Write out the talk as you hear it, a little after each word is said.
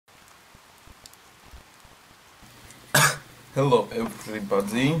Hello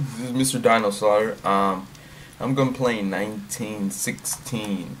everybody, this is Mr. Dinosaur. I'm gonna play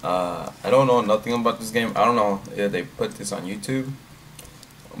 1916. I don't know nothing about this game. I don't know if they put this on YouTube,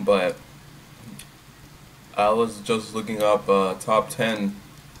 but I was just looking up top 10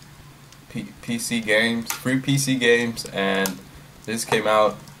 PC games, free PC games, and this came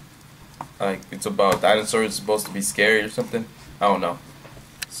out. Like, it's about dinosaurs, it's supposed to be scary or something. I don't know.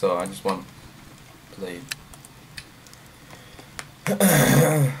 So I just want to play it.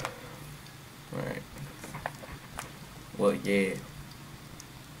 Alright. Well, yeah.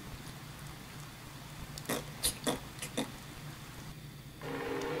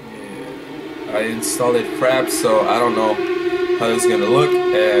 I installed it crap, so I don't know how it's gonna look,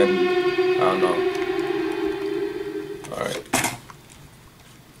 and I don't know. Alright.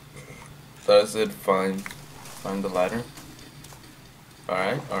 Does it find the ladder?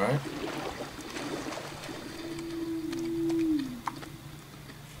 Alright.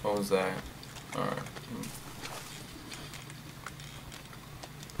 What was that? Alright.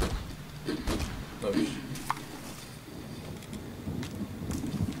 Oh, shit.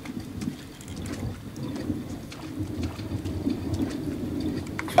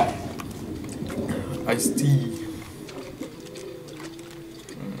 Iced tea.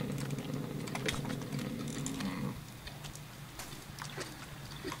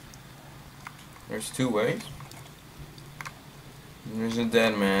 There's two ways. There's a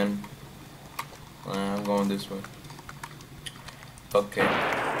dead man. I'm going this way. Okay.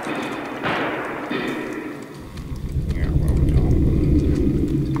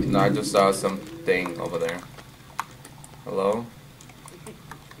 No, I just saw something over there. Hello?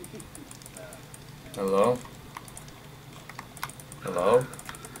 Hello? Hello?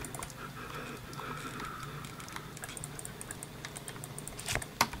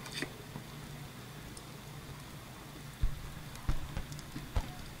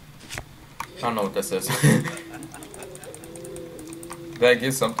 I don't know what that says. Did I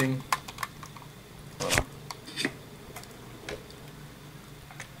get something? Hold on.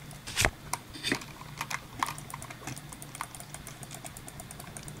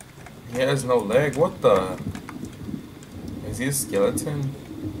 He has no leg? What the? Is he a skeleton?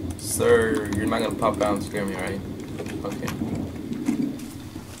 Sir, you're not gonna pop out and scare me, right? Okay.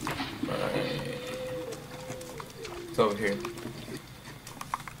 Alright. It's over here.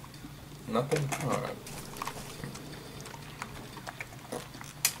 Nothing? Alright.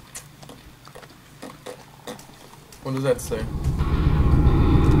 What does that say?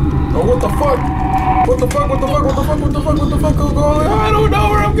 Oh, what the fuck? What the fuck? What the fuck? What the fuck? What the fuck? What the fuck? Go away. I don't know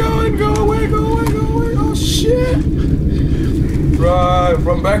where I'm going. Go away, go away, go away. Oh, shit.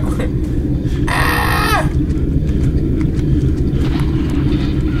 Run backward. Ah!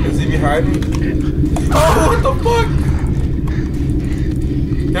 Is he behind me? Oh, what the fuck?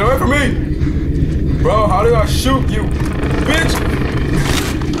 Get away from me! Bro, how do I shoot you? Bitch!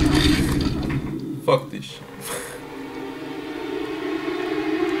 Fuck this shit.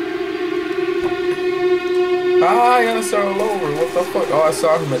 I gotta start all over. What the fuck? Oh, I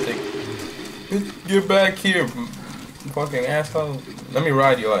saw him, I think. Get back here, fucking asshole. Let me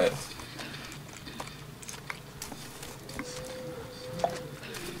ride your ass.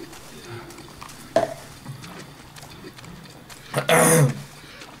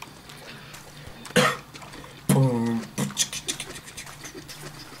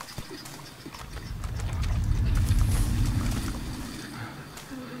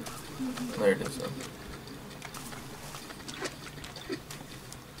 There it is.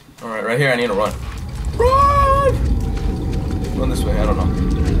 Alright, right here I need to run. Run! Run this way, I don't know.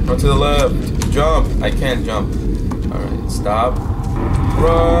 Run to the left. Jump. I can't jump. Alright, stop.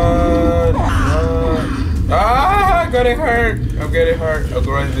 Run! Run! Ah! I'm getting hurt! I'm getting hurt. I'll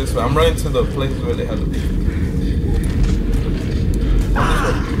go right this way. I'm running to the place where they have the beef.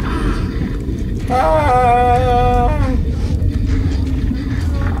 Ah!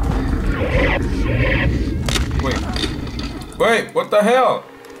 Wait, what the hell?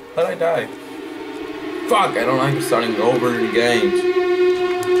 How'd I die? Fuck, I don't like starting over in games.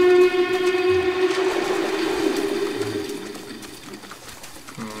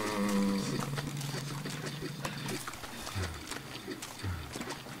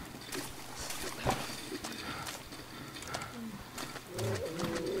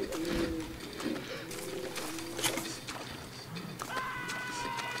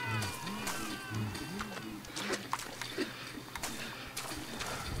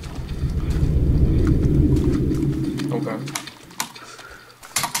 Okay.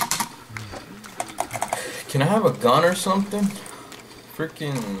 Can I have a gun or something?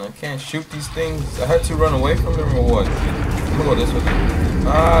 Freaking, I can't shoot these things. I had to run away from them or what? gonna go this way.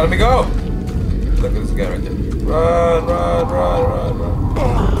 Let me go. Look at this guy right there. Run, run, run, run,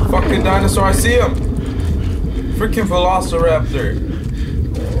 run. Fucking dinosaur, I see him. Freaking velociraptor.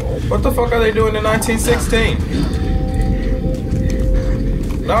 What the fuck are they doing in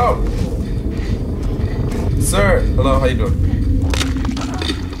 1916? No. Sir, hello, how you doing?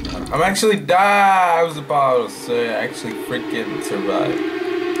 I'm actually died. I was about to say I actually freaking survived.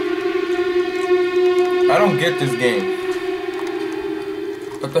 I don't get this game.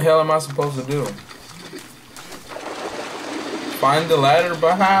 What the hell am I supposed to do? Find the ladder,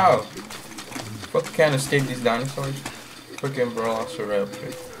 but how? What can't escape these dinosaurs? Freaking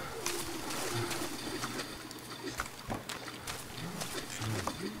velociraptor.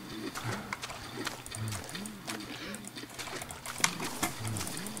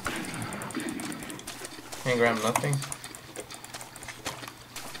 Can't grab nothing.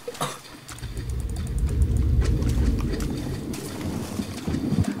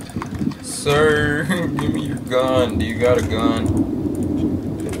 Sir, give me your gun. Do you got a gun?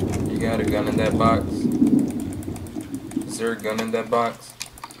 You got a gun in that box? Is there a gun in that box?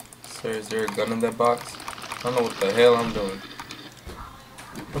 Sir, is there a gun in that box? I don't know what the hell I'm doing.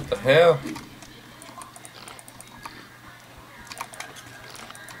 What the hell?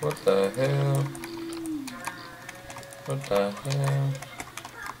 What the hell? What the hell?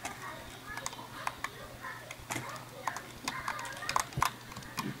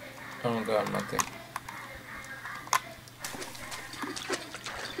 I don't got nothing.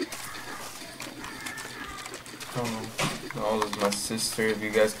 Oh, this is my sister, if you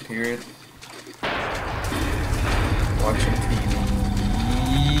guys could hear it. Watching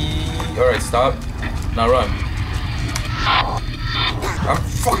TV. Alright, stop. Now run. I'm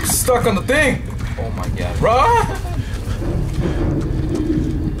fucking stuck on the thing! Oh my god. Run!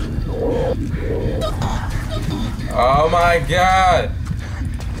 Oh my god!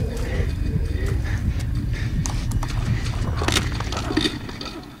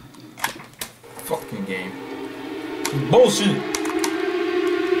 Fucking game. Bullshit!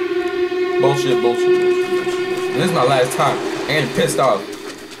 Bullshit, bullshit, bullshit. This is my last time. I'm getting pissed off.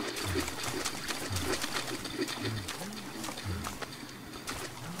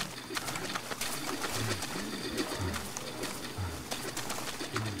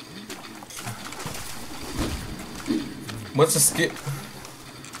 What's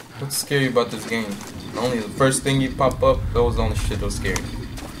scary about this game? Only the first thing you pop up, that was the only shit that was scary.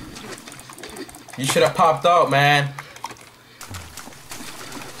 You should have popped out, man.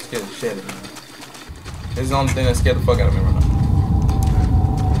 Scared the shit out of me. This is the only thing that scared the fuck out of me right now.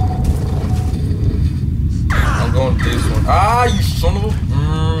 I'm going this one. Ah, you son of a...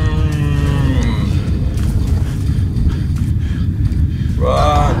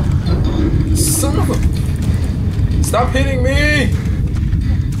 Run. Son of a... Stop hitting me!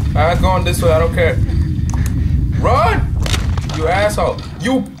 I'm going this way, I don't care. Run! You asshole.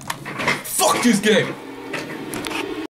 You... Fuck this game!